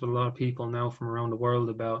conversations with a lot of people now from around the world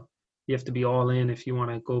about you have to be all in if you want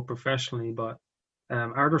to go professionally. But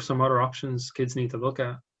are there some other options kids need to look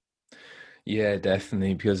at? Yeah,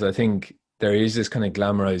 definitely. Because I think there is this kind of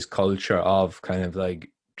glamorized culture of kind of like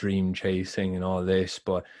dream chasing and all this,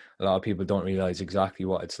 but a lot of people don't realize exactly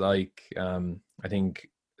what it's like. I think,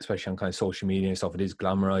 especially on kind of social media and stuff, it is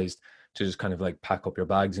glamorized to just kind of like pack up your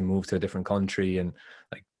bags and move to a different country and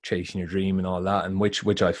like chasing your dream and all that. And which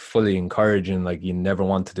I fully encourage. And like, you never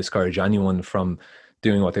want to discourage anyone from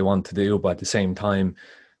doing what they want to do, but at the same time,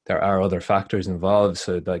 there are other factors involved.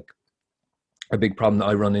 So like a big problem that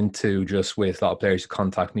I run into just with a lot of players who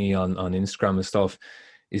contact me on Instagram and stuff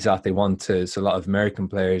is that they want to, it's a lot of American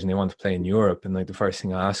players and they want to play in Europe. And like the first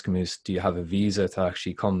thing I ask them is, do you have a visa to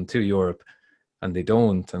actually come to Europe? And they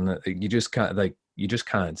don't. And you just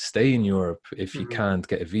can't stay in Europe if you Hmm. can't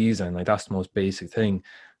get a visa. And like, that's the most basic thing.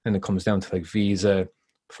 Then it comes down to like visa,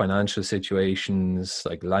 financial situations,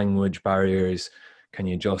 like language barriers. Can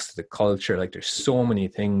you adjust to the culture? Like there's so many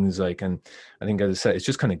things like, and I think, as I said, it's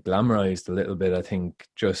just kind of glamorized a little bit. I think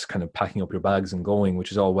just kind of packing up your bags and going,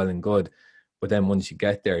 which is all well and good. But then once you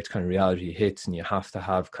get there, it's kind of reality hits and you have to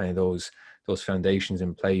have kind of those foundations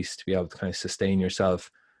in place to be able to kind of sustain yourself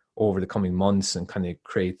over the coming months and kind of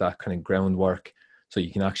create that kind of groundwork so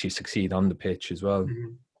you can actually succeed on the pitch as well.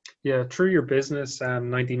 Hmm. Yeah, through your business,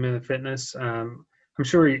 90 Minute Fitness, I'm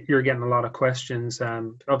sure you're getting a lot of questions.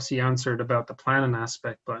 Obviously, you answered about the planning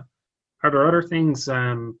aspect, but are there other things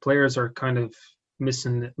players are kind of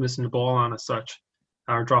missing the ball on as such,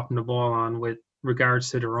 or dropping the ball on with regards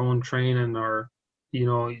to their own training or you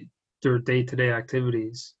know their day-to-day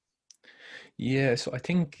activities? Yeah, so I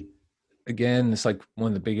think again, it's like one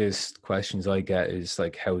of the biggest questions I get is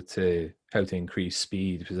like how to increase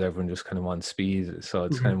speed because everyone just kind of wants speed. So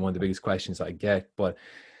it's kind Hmm. of one of the biggest questions I get. But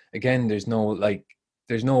again, there's no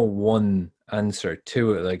one answer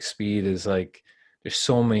to it. Like speed is like there's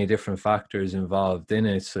so many different factors involved in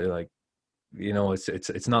it. So like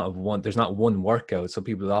it's not one there's not one workout. So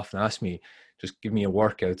people often ask me, just give me a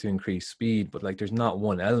workout to increase speed, but like there's not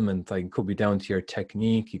one element. Like it could be down to your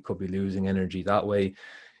technique, you could be losing energy that way,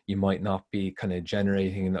 you might not be kind of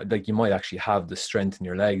generating, like you might actually have the strength in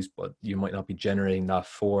your legs, but you might not be generating that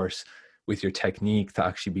force with your technique to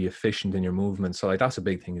actually be efficient in your movement. So like that's a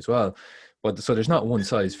big thing as well. But so there's not one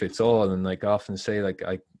size fits all. And like I often say, like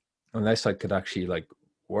I unless I could actually like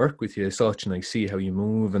work with you as such and like see how you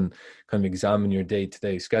move and kind of examine your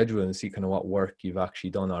day-to-day schedule and see kind of what work you've actually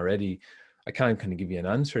done already, I can't kind of give you an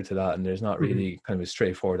answer to that. And there's not Hmm. really kind of a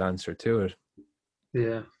straightforward answer to it.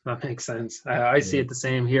 Yeah, that makes sense. I see Yeah. it the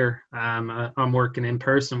same here. I'm working in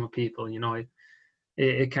person with people.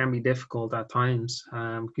 It can be difficult at times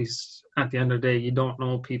because at the end of the day, you don't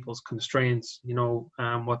know people's constraints,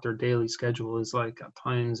 what their daily schedule is like at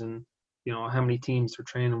times, and how many teams they're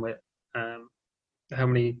training with, um, how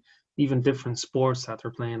many even different sports that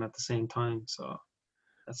they're playing at the same time. So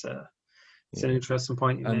that's it's an Yeah. interesting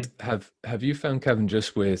point you And make. have you found, Kevin,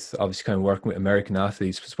 just with obviously kind of working with American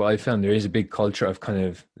athletes, because what I found there is a big culture of kind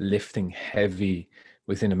of lifting heavy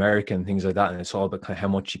within America and things like that, and it's all about kind of how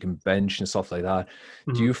much you can bench and stuff like that.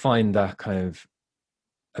 Do Mhm. you find that kind of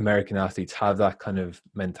American athletes have that kind of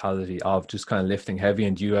mentality of just kind of lifting heavy?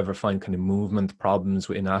 And do you ever find kind of movement problems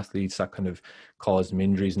within athletes that kind of cause them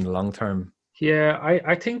injuries in the long term? Yeah,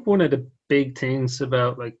 I think one of the big things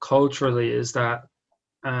about like culturally is that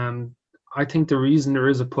um I think the reason there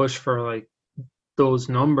is a push for like those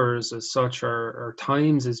numbers as such or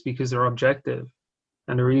times is because they're objective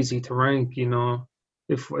and they're easy to rank.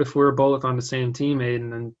 If we're both on the same team,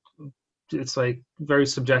 Aiden, and it's like very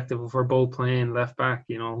subjective. If we're both playing left back,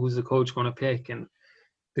 who's the coach going to pick? And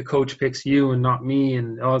the coach picks you and not me,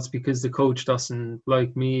 and oh, it's because the coach doesn't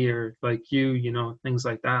like me or like you, things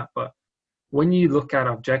like that. But when you look at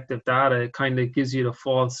objective data, it kind of gives you the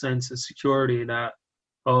false sense of security that,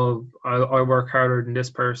 oh, I work harder than this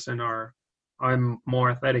person, or I'm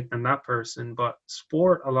more athletic than that person. But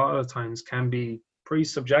sport a lot of times can be pretty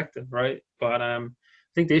subjective, right? But I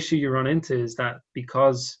think the issue you run into is that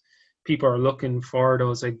because people are looking for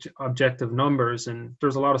those like objective numbers, and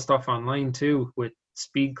there's a lot of stuff online too with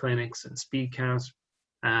speed clinics and speed camps.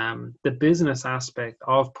 The business aspect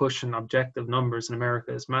of pushing objective numbers in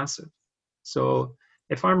America is massive. So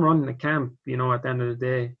if I'm running a camp, at the end of the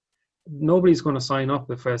day, nobody's going to sign up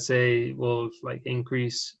if I say, well, like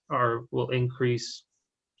increase or will increase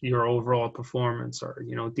your overall performance or,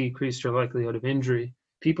 decrease your likelihood of injury.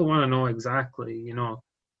 People want to know exactly,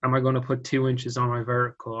 am I going to put 2 inches on my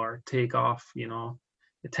vertical or take off,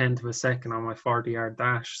 a tenth of a second on my 40-yard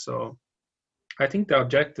dash? So I think the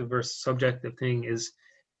objective versus subjective thing is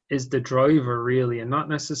the driver really, and not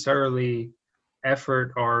necessarily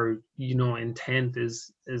effort or intent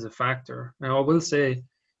is a factor. Now I will say,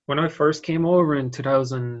 when I first came over in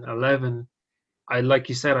 2011, I like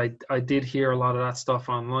you said, I did hear a lot of that stuff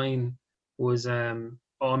online was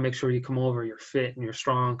oh, make sure you come over, you're fit and you're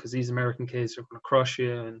strong because these American kids are going to crush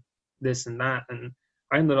you and this and that. And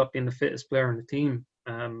I ended up being the fittest player on the team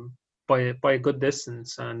by a good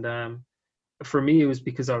distance. And for me, it was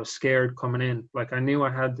because I was scared coming in. Like I knew I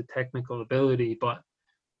had the technical ability, but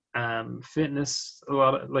fitness, a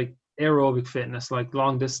lot of like aerobic fitness, like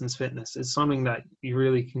long distance fitness, is something that you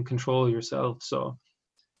really can control yourself. So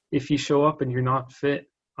if you show up and you're not fit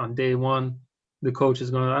on day one, the coach is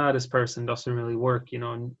going to, this person doesn't really work,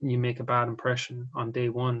 and you make a bad impression on day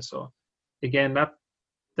one. So again,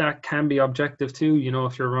 that can be objective too.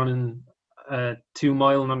 If you're running 2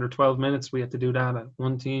 mile in under 12 minutes, we have to do that at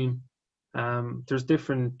one team. There's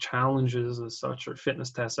different challenges as such or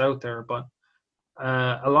fitness tests out there, but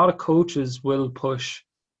a lot of coaches will push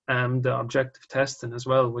the objective testing as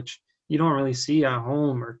well, which you don't really see at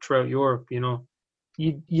home or throughout Europe.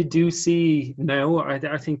 You do see now.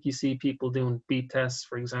 I think you see people doing beat tests,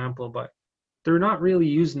 for example, but they're not really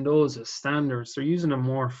using those as standards. They're using them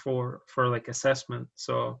more for like assessment.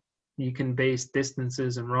 So you can base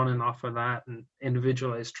distances and running off of that and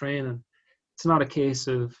individualized training. It's not a case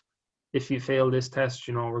of if you fail this test,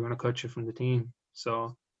 we're going to cut you from the team.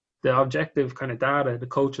 So the objective kind of data the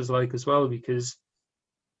coaches like as well, because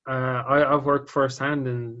I've worked firsthand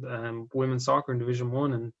in women's soccer in Division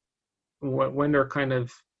One, and when they're kind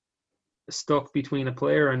of stuck between a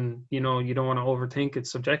player and you don't want to overthink it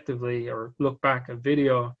subjectively or look back at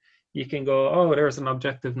video, you can go, oh, there's an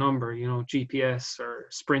objective number, GPS or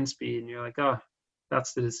sprint speed, and you're like, oh,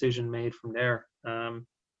 that's the decision made from there.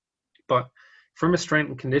 But from a strength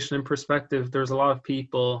and conditioning perspective, there's a lot of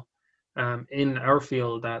people in our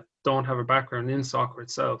field that don't have a background in soccer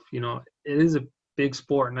itself. It is a big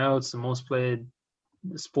sport now. It's the most played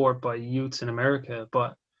sport by youths in America.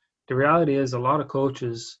 But the reality is a lot of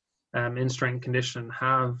coaches in strength and conditioning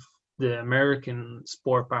have the American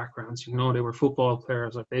sport backgrounds. They were football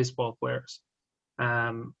players or baseball players.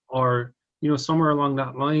 Or, somewhere along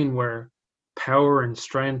that line where power and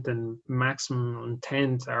strength and maximum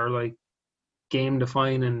intent are like game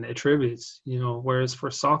defining attributes, whereas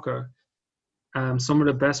for soccer, some of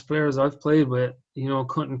the best players I've played with,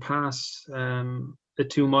 couldn't pass a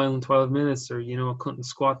 2 mile in 12 minutes or, couldn't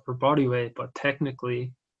squat per body weight, but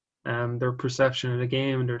technically their perception of the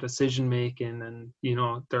game and their decision making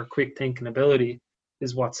and, their quick thinking ability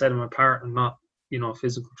is what set them apart and not,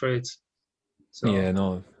 physical traits. So Yeah,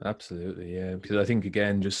 no, absolutely. Yeah, because I think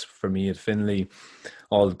again, just for me at Finley,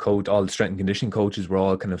 all the strength and conditioning coaches were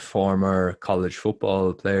all kind of former college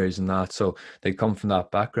football players and that, so they come from that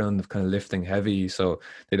background of kind of lifting heavy, so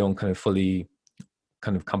they don't kind of fully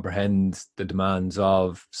kind of comprehend the demands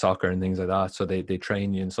of soccer and things like that. So they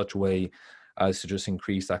train you in such a way as to just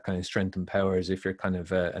increase that kind of strength and power as if you're kind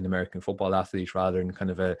of an American football athlete rather than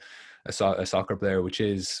kind of a soccer player, which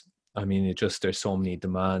is, I mean, there's so many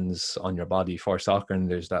demands on your body for soccer, and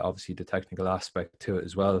there's that obviously the technical aspect to it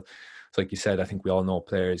as well. So like you said, I think we all know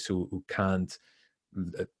players who can't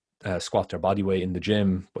squat their body weight in the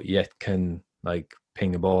gym, but yet can like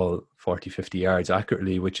ping a ball 40-50 yards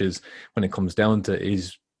accurately, which is, when it comes down to,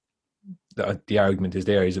 is the argument is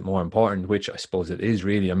there, is it more important? Which I suppose it is,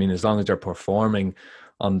 really. I mean, as long as they're performing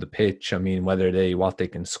on the pitch, I mean, what they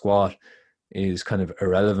can squat is kind of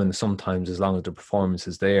irrelevant sometimes, as long as the performance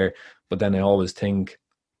is there. But then I always think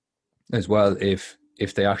as well, if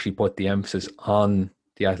they actually put the emphasis on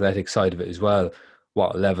the athletic side of it as well,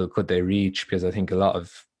 what level could they reach? Because I think a lot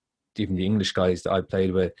of even the English guys that I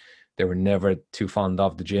played with, they were never too fond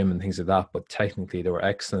of the gym and things like that, but technically they were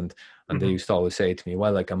excellent. And they used to always say to me,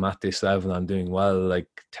 well, like, I'm at this level, I'm doing well, like,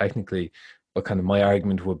 technically. But kind of my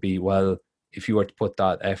argument would be, well, if you were to put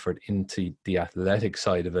that effort into the athletic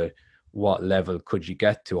side of it, what level could you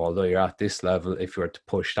get to? Although you're at this level, if you were to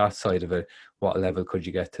push that side of it, what level could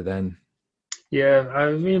you get to then? Yeah,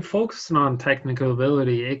 I mean, focusing on technical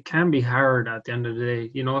ability, it can be hard at the end of the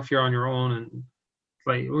day. You know, if you're on your own and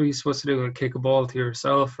like, what are you supposed to do? Like, kick a ball to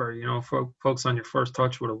yourself, or, you know, focus on your first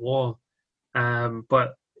touch with a wall.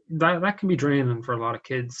 But that can be draining for a lot of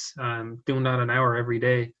kids, doing that an hour every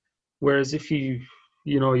day. Whereas if you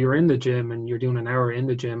know, you're in the gym and you're doing an hour in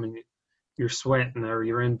the gym and you're sweating or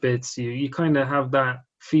you're in bits, you kind of have that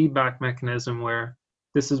feedback mechanism where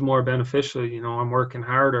this is more beneficial. You know, I'm working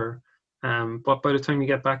harder. But by the time you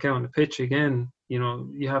get back out on the pitch again, you know,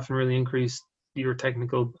 you haven't really increased your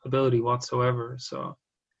technical ability whatsoever. So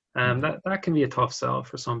that can be a tough sell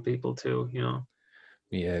for some people too, you know.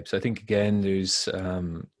 Yeah, so I think, again, there's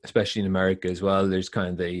especially in America as well, there's kind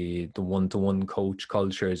of the one-to-one coach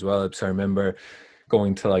culture as well. So I remember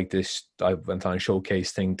going to like this, I went on a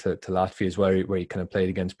showcase thing to Latvia as well, where you kind of played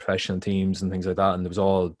against professional teams and things like that, and there was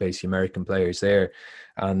all basically American players there.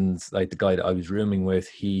 And like the guy that I was rooming with,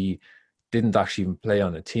 he didn't actually even play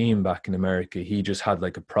on a team back in America. He just had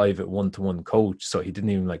like a private one-to-one coach, so he didn't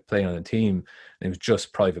even like play on a team, and it was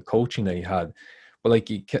just private coaching that he had. But like,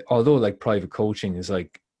 although like private coaching is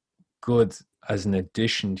like good as an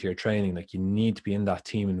addition to your training, like, you need to be in that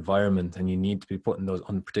team environment and you need to be put in those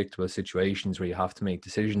unpredictable situations where you have to make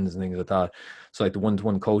decisions and things like that. So like the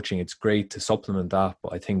one-to-one coaching, it's great to supplement that,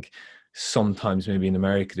 but I think sometimes maybe in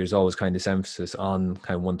America there's always kind of this emphasis on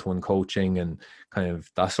kind of one-to-one coaching and kind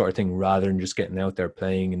of that sort of thing, rather than just getting out there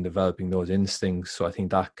playing and developing those instincts. So I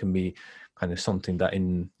think that can be kind of something that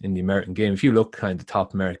in the American game, if you look kind of the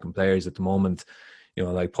top American players at the moment, you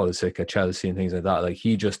know, like Pulisic at Chelsea and things like that, like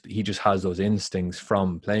he just has those instincts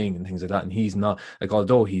from playing and things like that. And he's not like,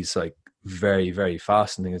 although he's like very, very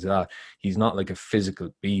fast and things like that, he's not like a physical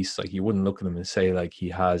beast. Like, you wouldn't look at him and say like he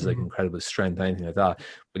has like incredible strength or anything like that,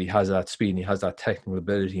 but he has that speed and he has that technical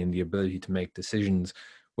ability and the ability to make decisions,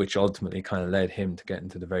 which ultimately kind of led him to get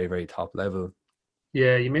into the very, very top level.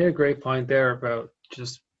 Yeah, you made a great point there about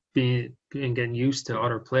just being getting used to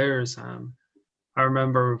other players. I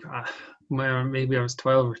remember maybe I was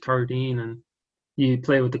 12 or 13, and you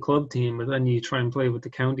play with the club team, but then you try and play with the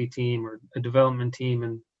county team or a development team.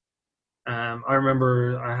 And I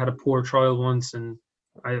remember I had a poor trial once, and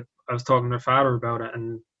I was talking to my father about it,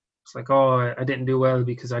 and it's like, oh, I didn't do well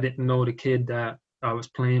because I didn't know the kid that I was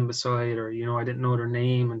playing beside, or, you know, I didn't know their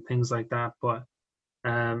name and things like that. But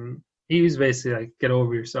he was basically like, get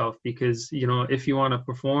over yourself, because, you know, if you want to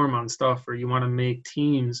perform on stuff or you want to make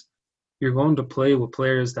teams, you're going to play with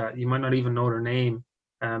players that you might not even know their name.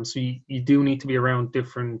 So you do need to be around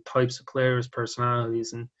different types of players,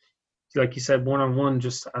 personalities, and like you said, one-on-one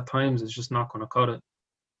just at times is just not going to cut it.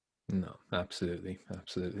 No, absolutely.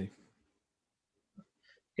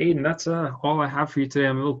 Aidan, that's all I have for you today.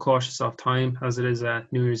 I'm a little cautious of time, as it is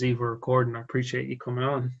New Year's Eve we're recording. I appreciate you coming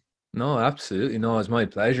on. No, absolutely. No, it's my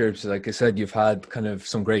pleasure. It's like I said, you've had kind of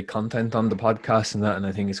some great content on the podcast and that, and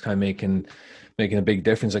I think it's kind of making a big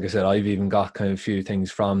difference. Like I said, I've even got kind of a few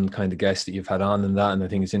things from kind of guests that you've had on and that, and I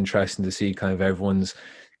think it's interesting to see kind of everyone's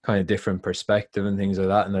kind of different perspective and things like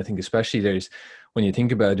that. And I think especially when you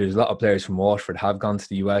think about it, there's a lot of players from Waterford have gone to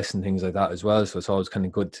the US and things like that as well. So it's always kind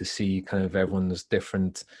of good to see kind of everyone's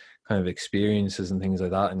different kind of experiences and things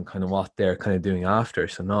like that, and kind of what they're kind of doing after.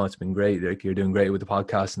 So no, it's been great. Like, you're doing great with the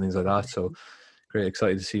podcast and things like that. So great,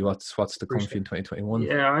 excited to see what's to come for you in 2021.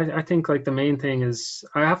 Yeah, I think like the main thing is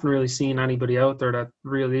I haven't really seen anybody out there that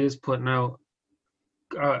really is putting out,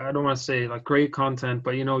 I don't want to say like great content,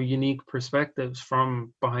 but, you know, unique perspectives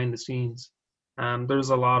from behind the scenes. There's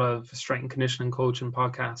a lot of strength and conditioning coaching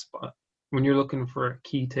podcasts, but when you're looking for a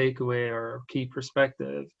key takeaway or a key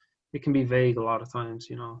perspective, it can be vague a lot of times,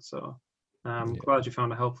 you know. So I'm glad you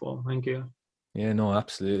found it helpful. Thank you. Yeah, no,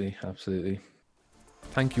 absolutely.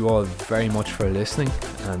 Thank you all very much for listening.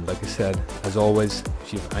 And like I said, as always,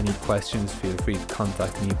 if you have any questions, feel free to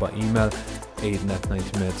contact me by email,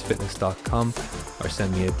 aidan@90minutesfitness.com, or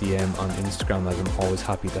send me a DM on Instagram, as I'm always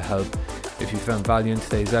happy to help. If you found value in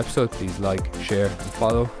today's episode, please like, share and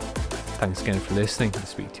follow. Thanks again for listening, and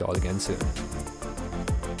speak to you all again soon.